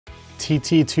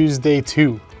TT Tuesday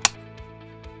 2.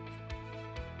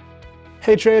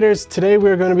 Hey traders, today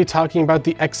we're going to be talking about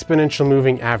the exponential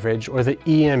moving average, or the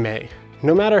EMA.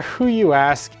 No matter who you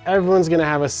ask, everyone's going to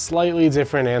have a slightly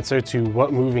different answer to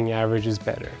what moving average is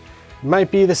better. It might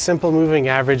be the simple moving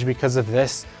average because of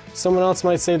this. Someone else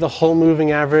might say the whole moving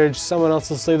average, someone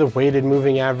else will say the weighted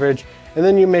moving average, and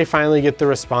then you may finally get the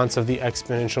response of the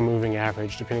exponential moving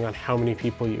average, depending on how many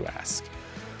people you ask.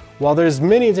 While there's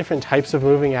many different types of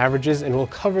moving averages, and we'll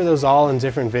cover those all in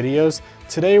different videos,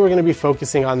 today we're going to be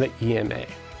focusing on the EMA.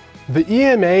 The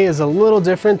EMA is a little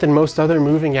different than most other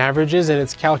moving averages in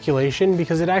its calculation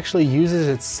because it actually uses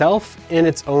itself in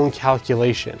its own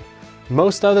calculation.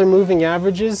 Most other moving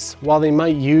averages, while they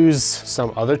might use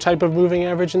some other type of moving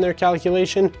average in their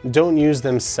calculation, don't use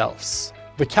themselves.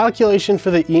 The calculation for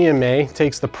the EMA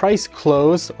takes the price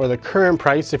close, or the current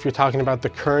price if you're talking about the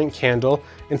current candle,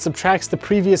 and subtracts the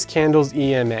previous candle's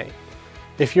EMA.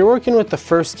 If you're working with the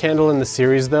first candle in the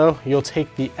series though, you'll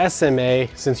take the SMA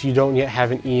since you don't yet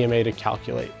have an EMA to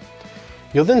calculate.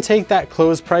 You'll then take that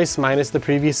close price minus the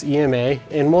previous EMA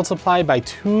and multiply by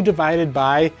 2 divided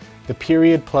by the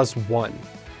period plus 1.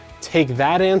 Take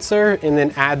that answer and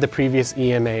then add the previous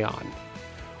EMA on.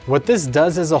 What this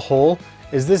does as a whole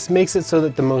is this makes it so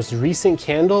that the most recent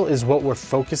candle is what we're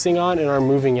focusing on in our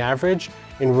moving average,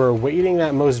 and we're weighting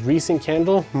that most recent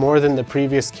candle more than the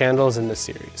previous candles in the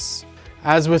series.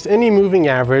 As with any moving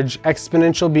average,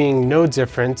 exponential being no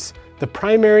different, the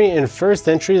primary and first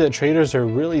entry that traders are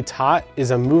really taught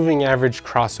is a moving average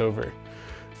crossover.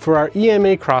 For our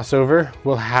EMA crossover,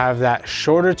 we'll have that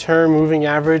shorter term moving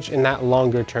average and that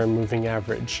longer term moving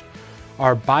average.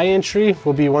 Our buy entry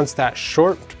will be once that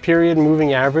short period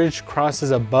moving average crosses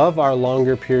above our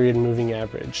longer period moving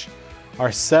average.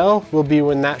 Our sell will be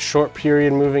when that short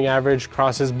period moving average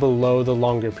crosses below the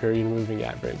longer period moving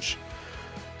average.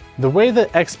 The way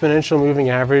that exponential moving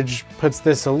average puts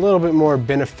this a little bit more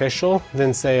beneficial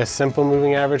than say a simple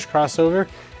moving average crossover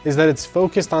is that it's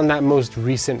focused on that most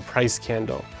recent price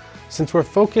candle. Since we're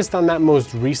focused on that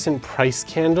most recent price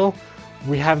candle,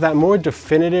 we have that more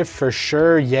definitive for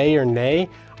sure yay or nay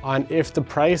on if the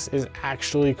price is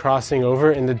actually crossing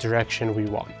over in the direction we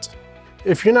want.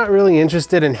 If you're not really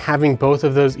interested in having both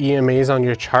of those EMAs on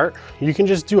your chart, you can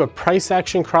just do a price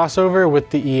action crossover with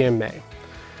the EMA.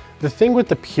 The thing with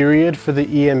the period for the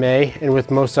EMA and with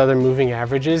most other moving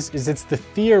averages is it's the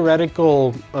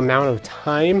theoretical amount of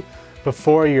time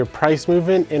before your price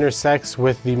movement intersects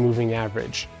with the moving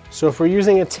average. So if we're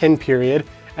using a 10 period,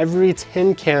 every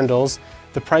 10 candles,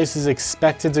 the price is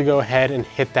expected to go ahead and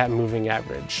hit that moving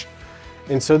average.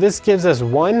 And so this gives us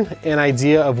one, an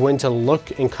idea of when to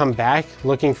look and come back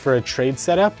looking for a trade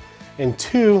setup, and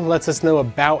two, lets us know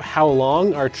about how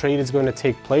long our trade is going to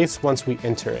take place once we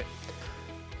enter it.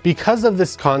 Because of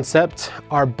this concept,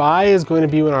 our buy is going to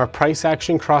be when our price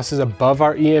action crosses above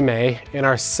our EMA, and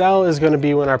our sell is going to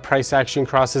be when our price action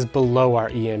crosses below our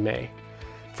EMA.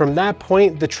 From that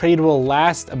point, the trade will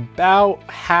last about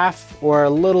half or a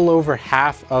little over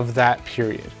half of that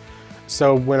period.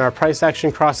 So when our price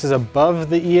action crosses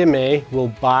above the EMA, we'll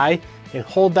buy and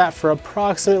hold that for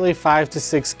approximately 5 to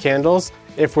 6 candles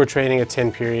if we're trading a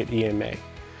 10 period EMA.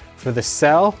 For the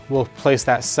sell, we'll place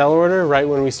that sell order right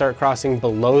when we start crossing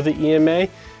below the EMA,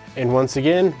 and once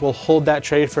again, we'll hold that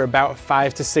trade for about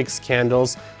 5 to 6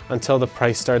 candles until the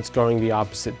price starts going the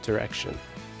opposite direction.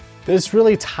 This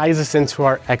really ties us into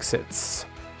our exits.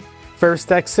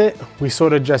 First exit, we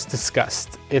sort of just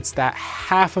discussed. It's that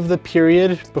half of the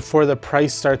period before the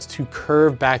price starts to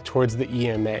curve back towards the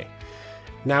EMA.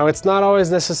 Now, it's not always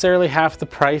necessarily half the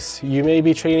price. You may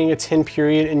be trading a 10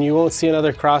 period and you won't see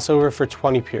another crossover for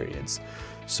 20 periods.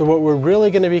 So what we're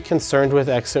really going to be concerned with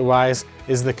exit-wise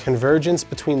is the convergence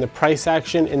between the price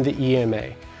action and the EMA.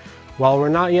 While we're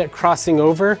not yet crossing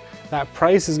over, that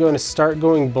price is going to start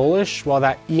going bullish while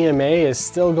that EMA is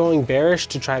still going bearish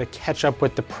to try to catch up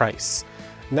with the price.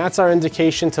 And that's our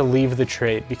indication to leave the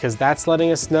trade, because that's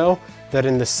letting us know that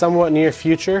in the somewhat near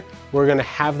future, we're going to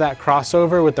have that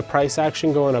crossover with the price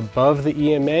action going above the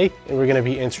EMA, and we're going to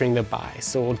be entering the buy.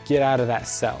 So we'll get out of that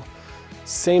sell.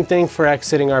 Same thing for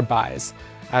exiting our buys.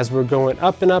 As we're going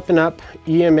up and up and up,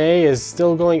 EMA is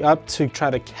still going up to try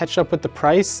to catch up with the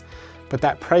price, but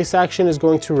that price action is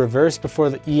going to reverse before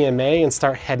the EMA and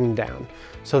start heading down.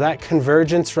 So that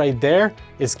convergence right there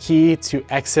is key to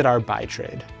exit our buy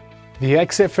trade. The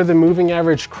exit for the moving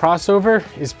average crossover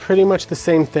is pretty much the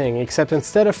same thing, except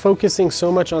instead of focusing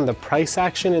so much on the price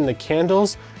action in the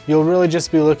candles, you'll really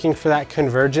just be looking for that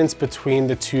convergence between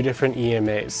the two different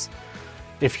EMAs.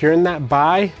 If you're in that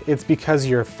buy, it's because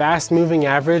your fast moving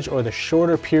average or the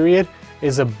shorter period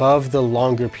is above the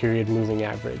longer period moving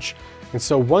average. And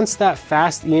so once that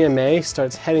fast EMA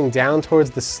starts heading down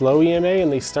towards the slow EMA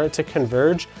and they start to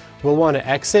converge, we'll want to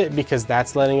exit because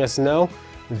that's letting us know,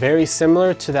 very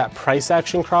similar to that price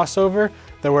action crossover,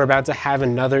 that we're about to have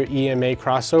another EMA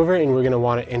crossover and we're going to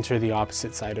want to enter the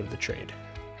opposite side of the trade.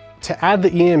 To add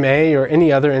the EMA or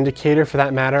any other indicator for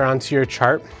that matter onto your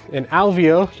chart, in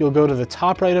Alveo, you'll go to the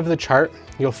top right of the chart,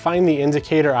 you'll find the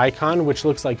indicator icon, which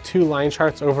looks like two line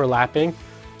charts overlapping.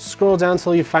 Scroll down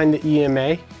till you find the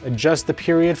EMA, adjust the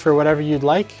period for whatever you'd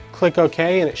like, click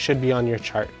OK, and it should be on your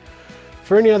chart.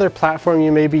 For any other platform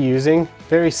you may be using,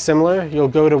 very similar, you'll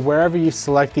go to wherever you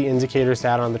select the indicators to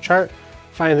add on the chart,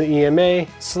 find the EMA,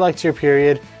 select your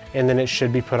period, and then it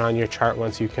should be put on your chart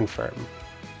once you confirm.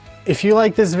 If you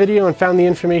like this video and found the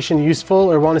information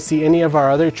useful or want to see any of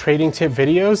our other trading tip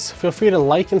videos, feel free to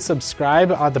like and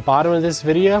subscribe at the bottom of this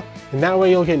video, and that way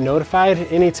you'll get notified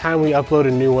anytime we upload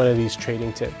a new one of these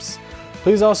trading tips.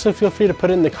 Please also feel free to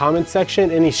put in the comments section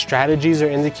any strategies or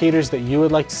indicators that you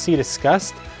would like to see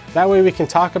discussed. That way we can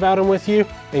talk about them with you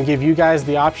and give you guys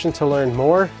the option to learn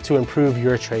more to improve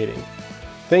your trading.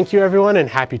 Thank you everyone and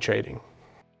happy trading.